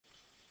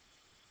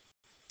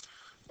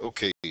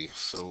Okay,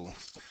 so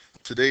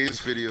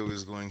today's video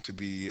is going to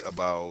be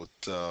about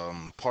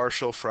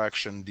partial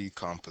fraction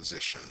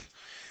decomposition.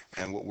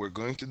 And what we're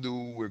going to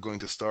do, we're going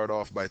to start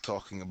off by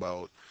talking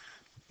about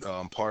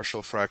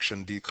partial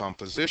fraction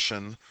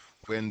decomposition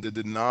when the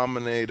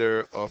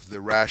denominator of the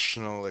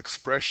rational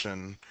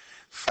expression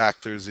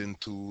factors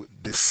into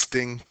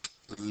distinct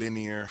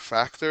linear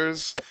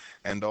factors,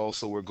 and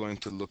also we're going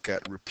to look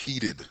at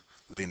repeated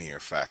linear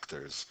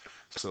factors.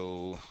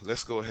 So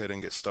let's go ahead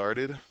and get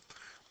started.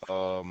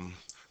 Um,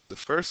 the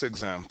first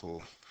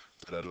example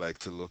that I'd like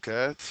to look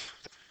at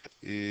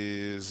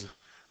is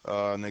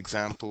an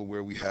example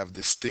where we have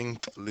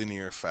distinct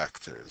linear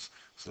factors.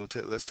 So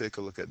let's take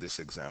a look at this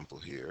example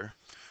here.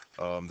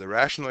 The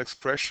rational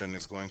expression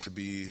is going to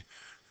be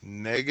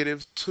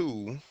negative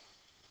 2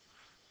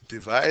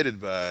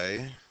 divided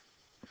by,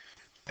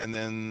 and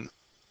then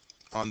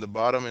on the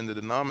bottom in the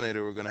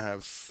denominator, we're going to have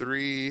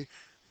 3x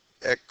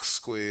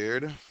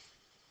squared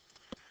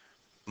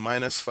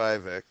minus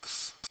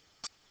 5x,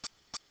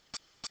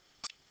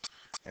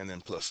 and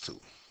then plus 2.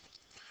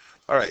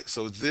 All right,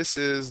 so this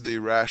is the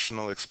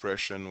rational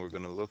expression we're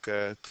going to look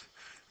at,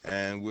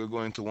 and we're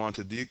going to want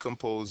to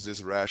decompose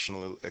this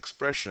rational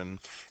expression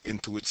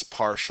into its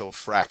partial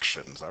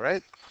fractions. All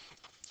right,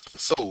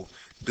 so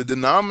the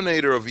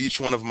denominator of each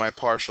one of my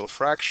partial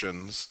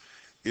fractions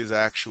is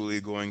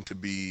actually going to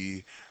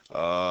be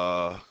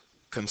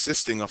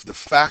consisting of the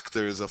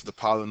factors of the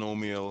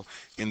polynomial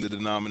in the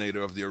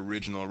denominator of the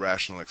original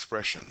rational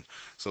expression.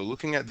 So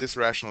looking at this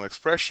rational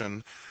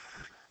expression,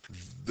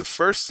 the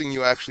first thing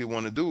you actually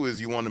want to do is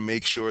you want to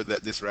make sure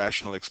that this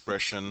rational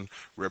expression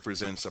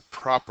represents a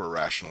proper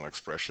rational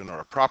expression or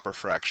a proper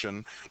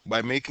fraction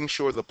by making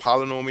sure the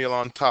polynomial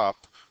on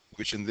top,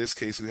 which in this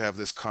case we have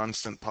this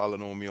constant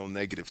polynomial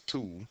negative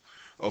 2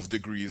 of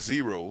degree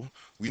 0,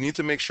 we need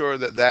to make sure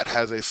that that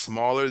has a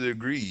smaller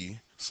degree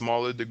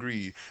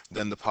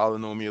than the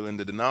polynomial in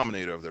the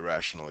denominator of the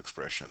rational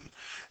expression.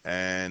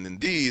 And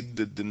indeed,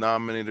 the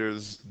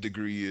denominator's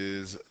degree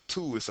is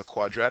 2. It's a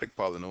quadratic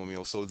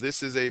polynomial, so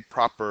this is a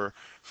proper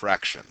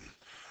fraction.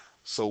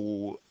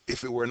 So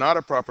if it were not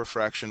a proper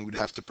fraction, we'd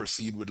have to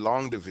proceed with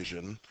long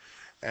division,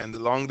 and the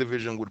long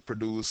division would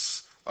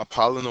produce a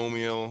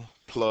polynomial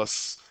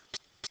plus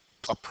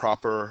a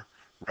proper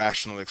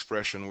rational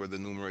expression where the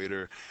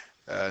numerator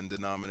and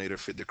denominator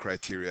fit the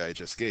criteria I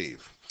just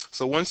gave.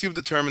 So once you've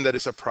determined that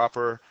it's a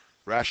proper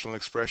rational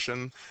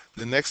expression,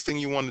 the next thing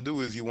you want to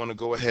do is you want to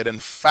go ahead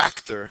and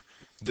factor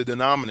the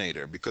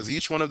denominator, because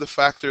each one of the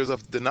factors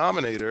of the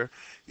denominator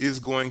is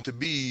going to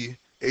be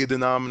a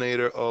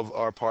denominator of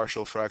our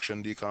partial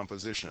fraction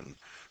decomposition.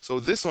 So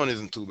this one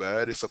isn't too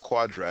bad. It's a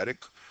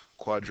quadratic.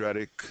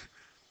 Quadratic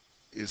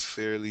is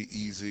fairly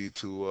easy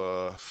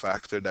to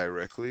factor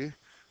directly.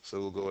 So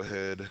we'll go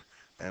ahead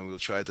and we'll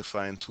try to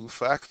find two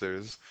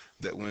factors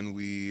that when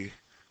we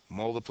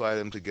multiply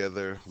them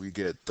together, we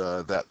get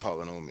that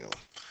polynomial.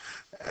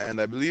 And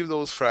I believe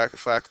those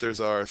factors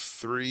are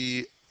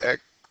 3x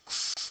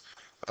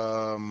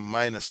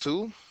minus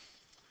 2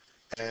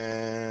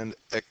 and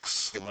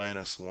x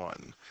minus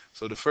 1.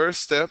 So the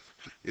first step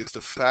is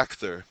to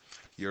factor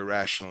your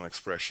rational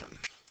expression.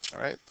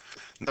 All right.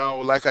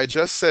 Now, like I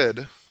just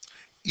said,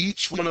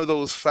 each one of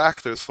those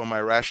factors for my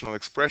rational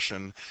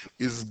expression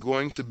is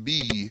going to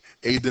be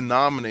a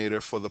denominator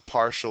for the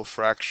partial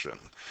fraction.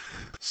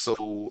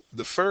 So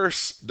the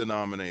first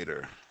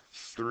denominator,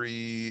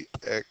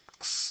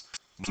 3x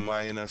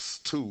minus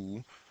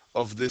 2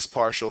 of this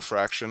partial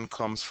fraction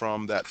comes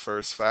from that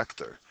first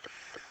factor.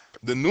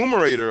 The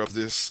numerator of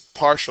this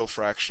partial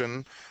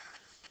fraction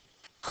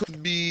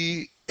could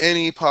be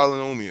any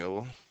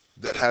polynomial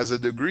that has a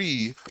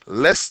degree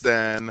less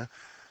than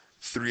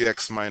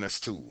 3x minus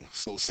 2.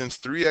 So since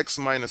 3x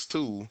minus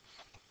 2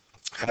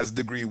 has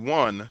degree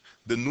 1,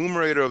 the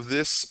numerator of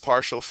this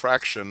partial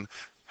fraction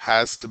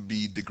has to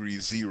be degree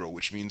 0,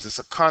 which means it's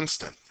a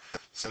constant.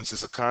 Since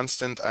it's a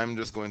constant, I'm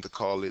just going to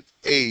call it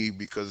a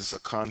because it's a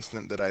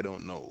constant that I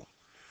don't know.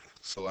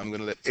 So I'm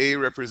going to let a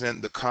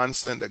represent the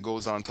constant that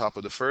goes on top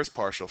of the first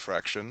partial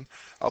fraction.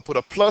 I'll put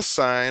a plus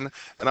sign,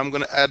 and I'm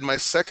going to add my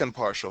second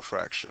partial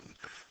fraction.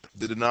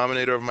 The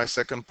denominator of my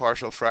second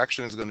partial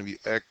fraction is going to be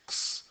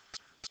x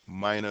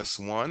minus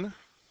 1.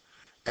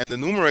 And the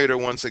numerator,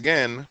 once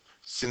again,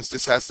 since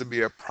this has to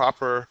be a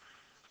proper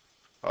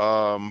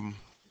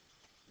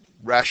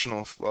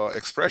rational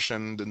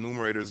expression, the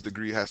numerator's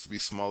degree has to be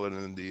smaller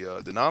than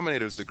the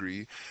denominator's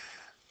degree.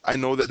 I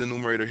know that the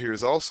numerator here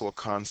is also a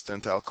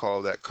constant. I'll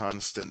call that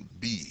constant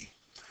b.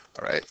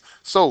 All right.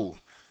 So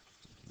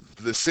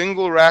the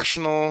single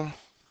rational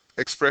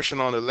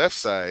expression on the left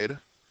side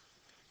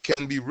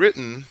can be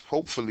written,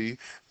 hopefully,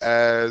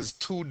 as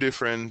two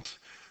different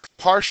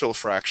partial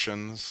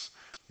fractions.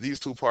 These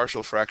two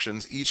partial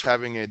fractions, each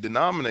having a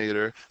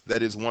denominator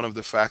that is one of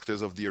the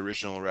factors of the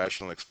original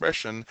rational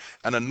expression,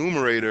 and a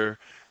numerator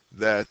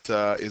that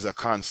is a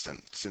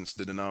constant, since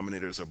the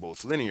denominators are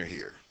both linear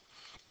here.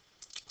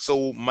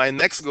 So my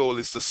next goal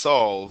is to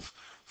solve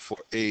for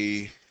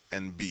a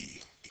and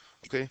b.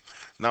 Okay.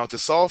 Now to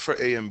solve for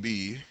a and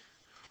b,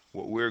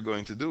 what we're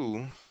going to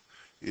do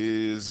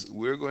is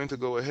we're going to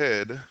go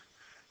ahead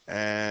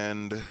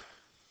and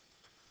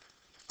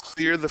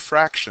clear the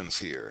fractions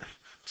here.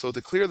 So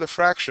to clear the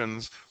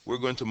fractions, we're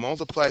going to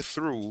multiply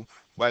through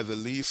by the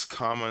least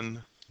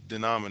common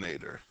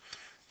denominator.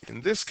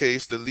 In this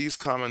case, the least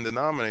common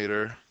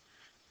denominator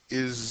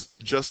is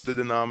just the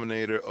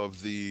denominator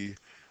of the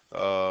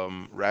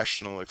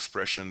rational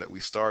expression that we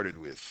started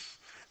with.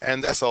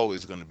 And that's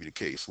always going to be the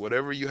case.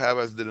 Whatever you have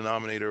as the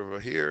denominator over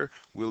here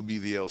will be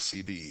the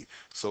LCD.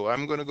 So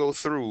I'm going to go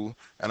through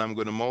and I'm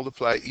going to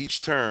multiply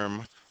each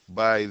term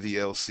by the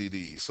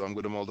LCD. So I'm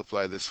going to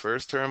multiply this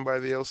first term by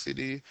the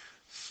LCD,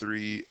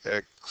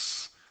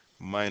 3x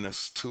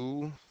minus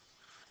 2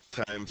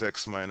 times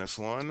x minus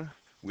 1,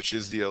 which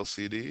is the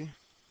LCD.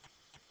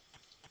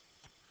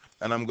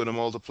 And I'm going to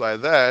multiply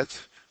that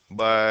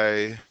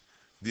by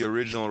the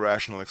original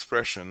rational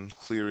expression,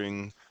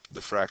 clearing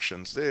the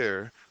fractions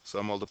there. So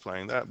I'm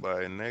multiplying that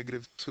by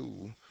negative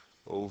 2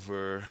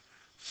 over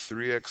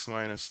 3x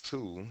minus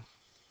 2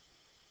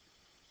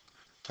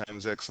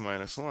 times x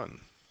minus 1.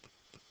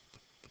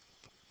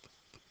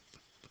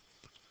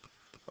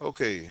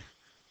 Okay,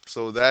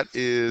 so that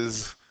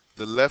is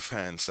the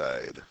left-hand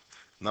side.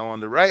 Now on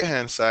the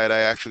right-hand side, I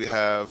actually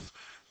have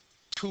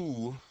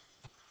two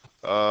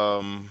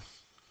um,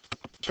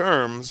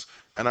 terms,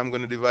 and I'm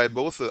going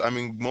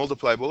to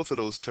multiply both of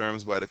those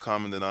terms by the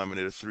common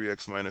denominator,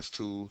 3x minus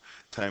 2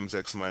 times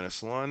x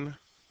minus 1.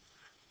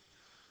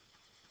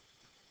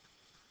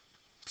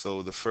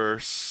 So the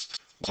first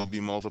will be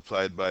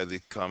multiplied by the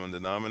common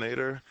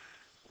denominator,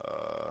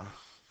 uh,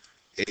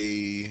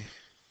 a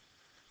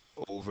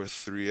over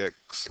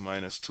 3x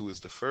minus 2 is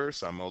the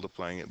first. I'm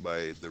multiplying it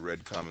by the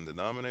red common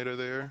denominator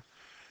there.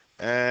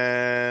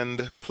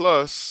 And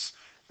plus,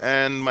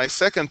 and my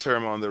second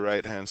term on the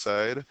right hand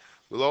side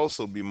will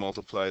also be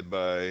multiplied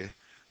by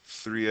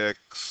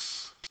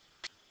 3x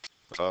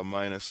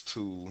minus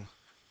 2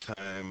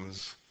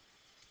 times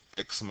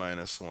x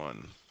minus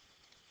 1.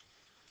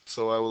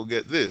 So I will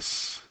get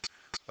this,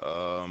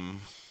 3x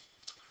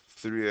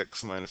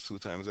minus 2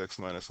 times x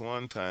minus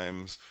 1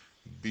 times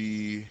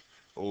b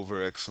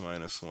over x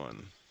minus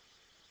 1.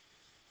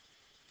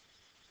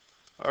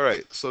 All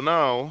right, so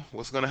now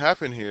what's going to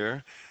happen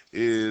here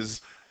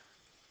is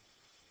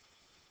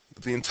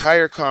the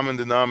entire common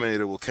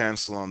denominator will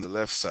cancel on the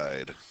left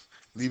side,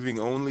 leaving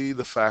only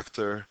the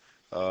factor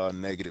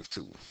negative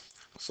 2.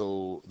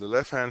 So the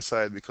left-hand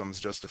side becomes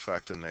just the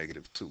factor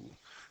negative 2.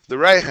 The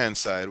right-hand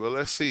side, well,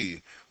 let's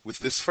see. With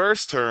this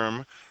first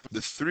term, the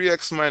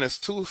 3x minus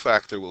 2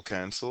 factor will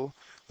cancel,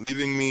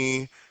 leaving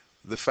me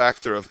the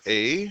factor of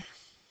a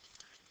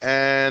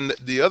and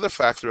the other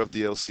factor of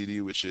the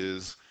LCD, which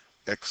is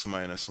x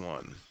minus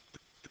 1.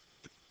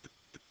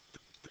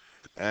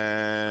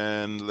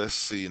 And let's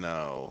see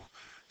now.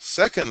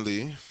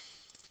 Secondly,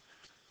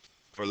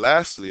 or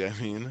lastly, I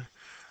mean,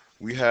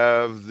 we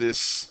have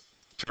this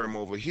term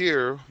over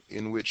here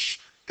in which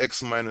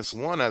x minus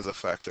 1 as a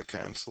factor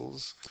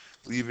cancels,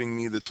 leaving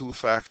me the two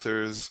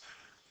factors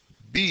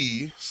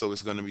b, so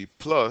it's going to be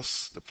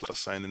plus, the plus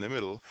sign in the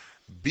middle,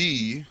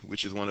 b,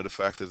 which is one of the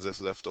factors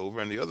that's left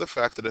over, and the other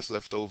factor that's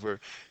left over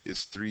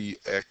is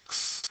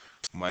 3x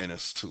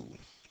minus 2.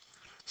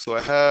 So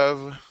I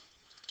have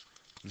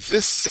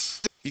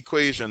this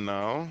equation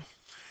now,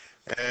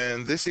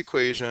 and this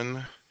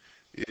equation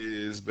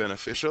is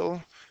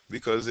beneficial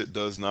because it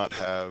does not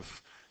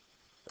have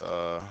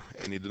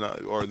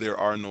or there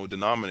are no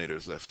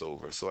denominators left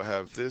over. So I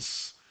have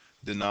this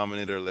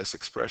denominator-less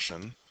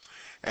expression.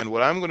 And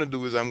what I'm going to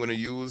do is I'm going to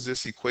use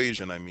this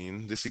equation,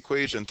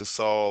 to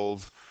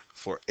solve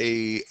for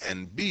a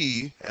and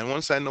b. And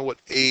once I know what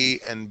a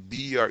and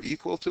b are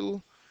equal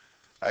to,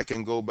 I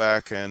can go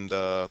back and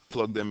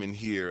plug them in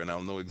here, and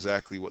I'll know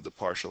exactly what the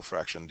partial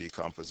fraction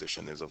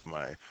decomposition is of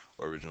my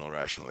original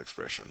rational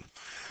expression.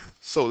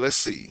 So let's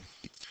see.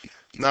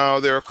 Now,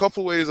 there are a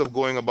couple ways of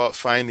going about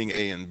finding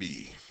a and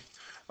b.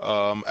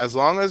 As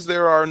long as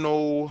there are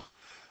no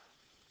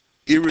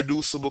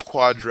irreducible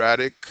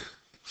quadratic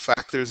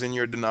factors in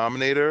your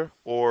denominator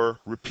or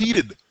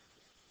repeated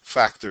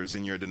factors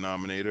in your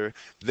denominator,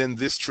 then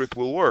this trick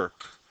will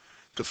work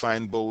to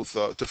find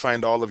to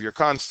find all of your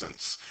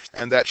constants.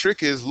 And that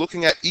trick is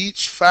looking at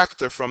each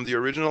factor from the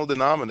original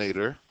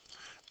denominator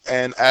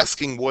and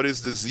asking what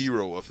is the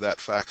zero of that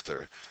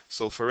factor.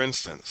 So for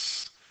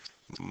instance,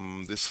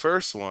 this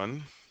first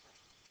one,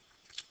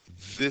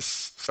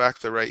 this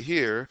factor right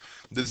here,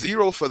 the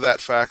zero for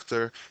that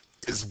factor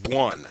is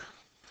 1.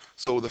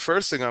 So the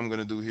first thing I'm going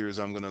to do here is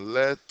I'm going to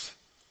let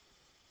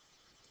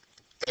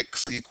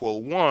x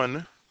equal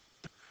 1.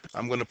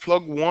 I'm going to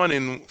plug 1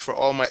 in for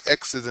all my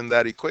x's in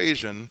that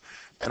equation,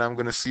 and I'm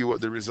going to see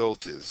what the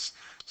result is.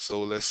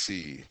 So let's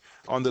see.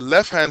 On the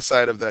left-hand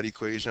side of that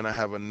equation, I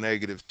have a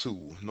negative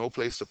 2. No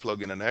place to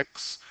plug in an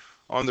x.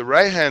 On the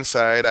right-hand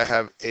side, I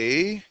have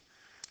a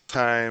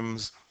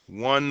times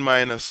 1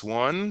 minus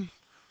 1,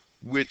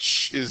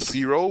 which is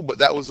 0, but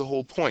that was the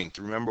whole point.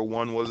 Remember,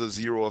 1 was a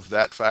 0 of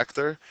that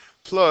factor,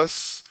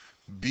 plus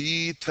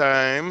b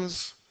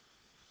times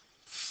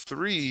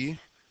 3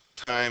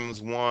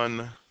 times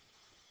 1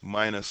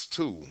 minus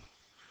 2.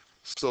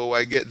 So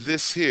I get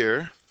this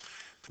here.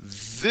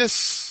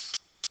 This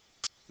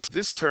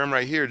this term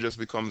right here just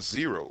becomes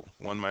 0.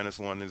 1 minus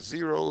 1 is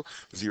 0.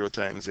 0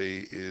 times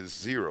a is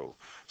 0.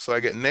 So I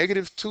get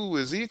negative 2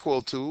 is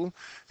equal to,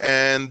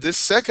 and this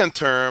second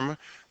term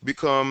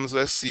becomes,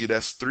 let's see,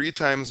 that's 3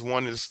 times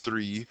 1 is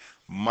 3,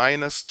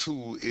 minus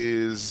 2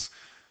 is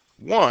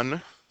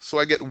 1. So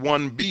I get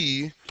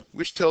 1b,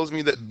 which tells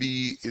me that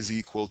b is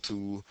equal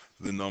to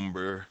the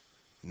number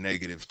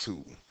negative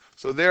 2.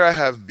 So there I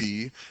have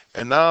b,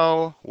 and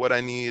now what I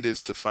need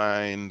is to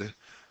find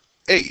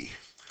a.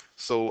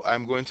 So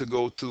I'm going to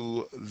go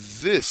to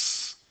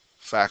this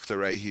factor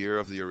right here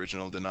of the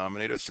original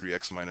denominator,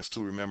 3x minus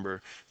 2.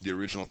 Remember, the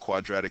original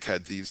quadratic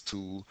had these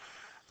two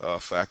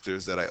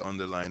factors that I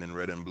underline in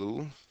red and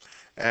blue.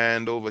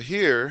 And over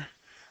here,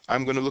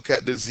 I'm going to look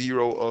at the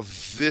 0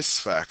 of this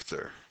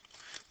factor.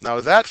 Now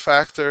that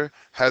factor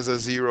has a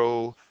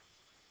 0,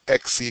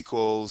 x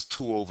equals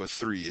 2 over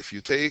 3. If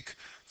you take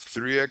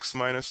 3x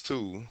minus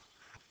 2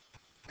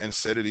 and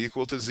set it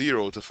equal to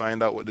 0 to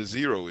find out what the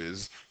 0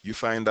 is, you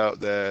find out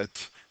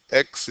that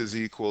x is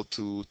equal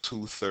to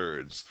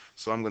 2/3.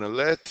 So I'm going to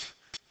let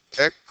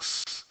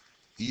x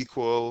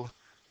equal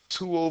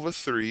 2 over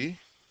 3,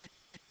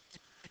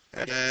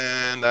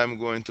 and I'm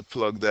going to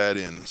plug that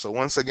in. So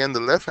once again, the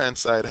left-hand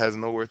side has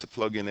nowhere to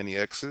plug in any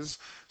x's,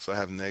 so I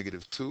have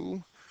negative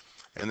 2,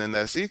 and then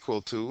that's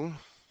equal to,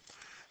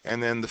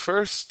 and then the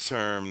first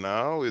term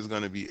now is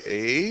going to be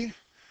a,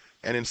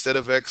 and instead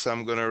of x,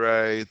 I'm going to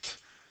write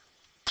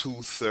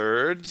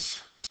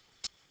 2/3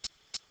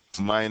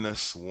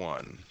 minus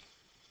 1.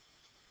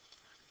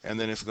 And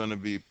then it's going to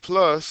be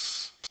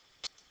plus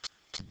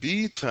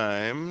b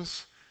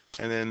times,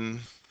 and then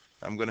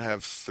I'm going to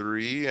have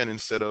 3, and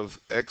instead of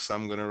x,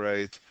 I'm going to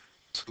write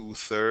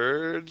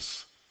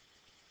 2/3,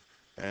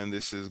 and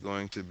this is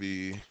going to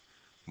be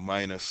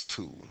minus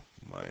 2.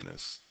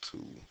 Minus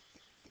 2.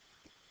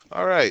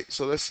 All right,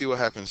 so let's see what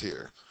happens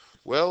here.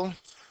 Well,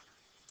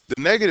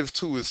 the negative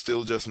 2 is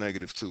still just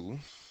negative 2.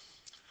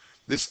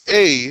 This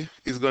a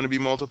is going to be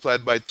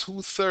multiplied by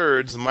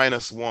 2/3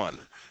 minus 1.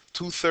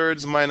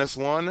 2/3 minus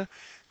 1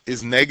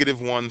 is negative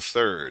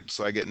 1/3.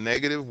 So I get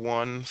negative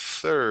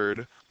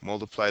 1/3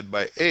 multiplied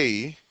by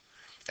a.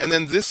 And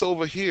then this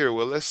over here,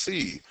 well, let's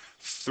see.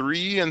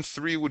 3 and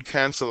 3 would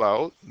cancel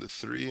out. The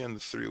 3 and the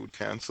 3 would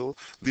cancel,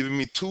 leaving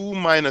me 2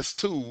 minus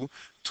 2.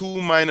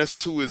 2 minus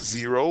 2 is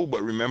 0,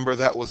 but remember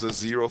that was a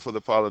 0 for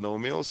the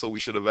polynomial, so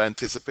we should have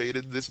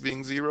anticipated this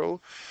being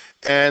 0.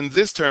 And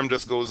this term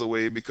just goes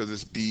away because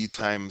it's b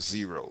times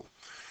 0.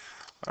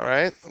 All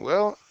right,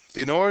 well,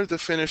 in order to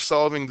finish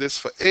solving this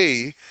for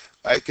a,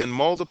 I can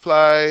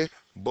multiply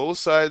both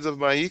sides of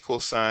my equal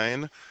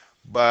sign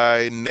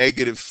by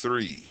negative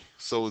 3.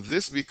 So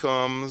this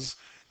becomes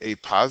a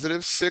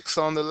positive 6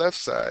 on the left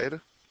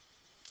side,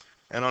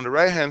 and on the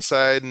right hand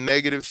side,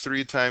 negative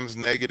 3 times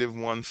negative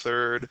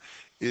 1/3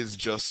 is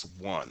just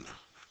 1.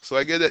 So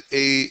I get that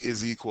a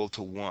is equal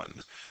to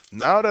 1.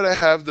 Now that I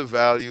have the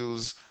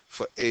values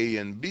for a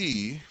and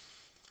b,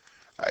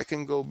 I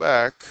can go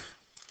back,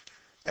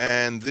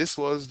 and this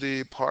was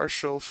the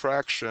partial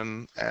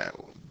fraction,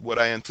 what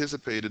I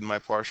anticipated my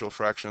partial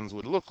fractions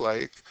would look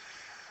like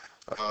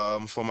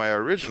for my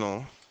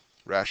original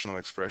rational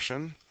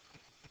expression.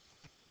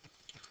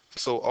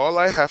 So all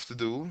I have to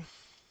do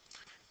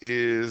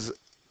is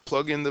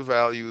plug in the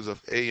values of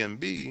a and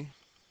b,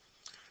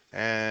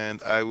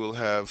 and I will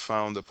have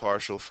found the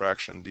partial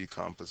fraction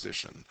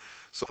decomposition.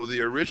 So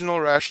the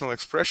original rational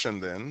expression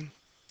then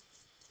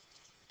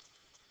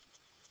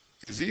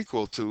is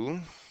equal to,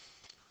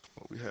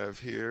 what we have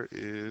here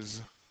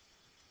is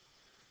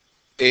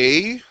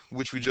a,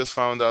 which we just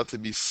found out to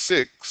be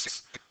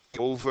 6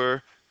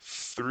 over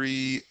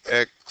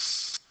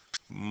 3x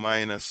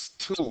minus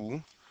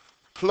 2,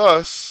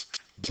 plus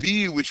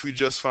b, which we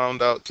just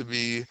found out to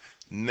be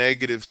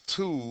negative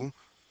 2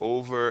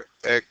 over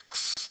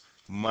x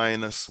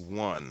minus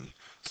 1.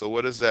 So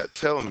what does that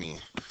tell me?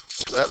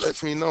 That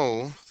lets me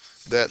know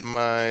that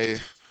my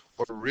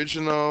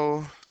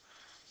original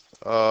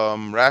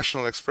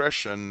rational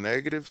expression,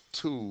 negative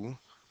 2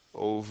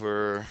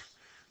 over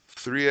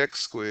 3x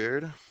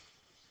squared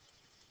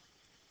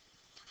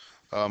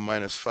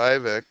minus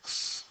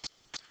 5x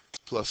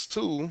plus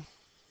 2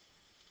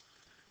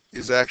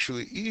 is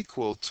actually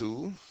equal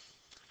to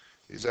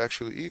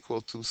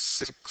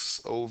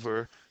 6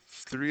 over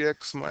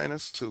 3x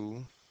minus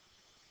 2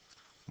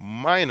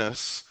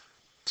 minus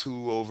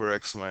 2 over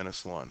x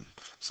minus 1.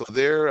 So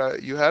there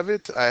you have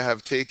it. I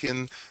have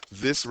taken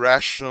this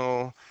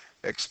rational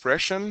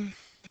expression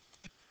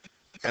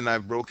and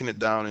I've broken it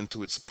down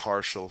into its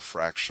partial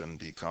fraction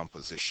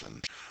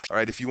decomposition. All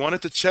right, if you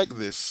wanted to check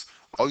this,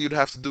 all you'd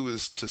have to do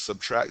is to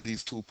subtract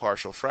these two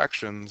partial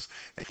fractions,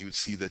 and you would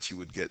see that you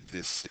would get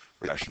this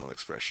rational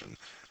expression.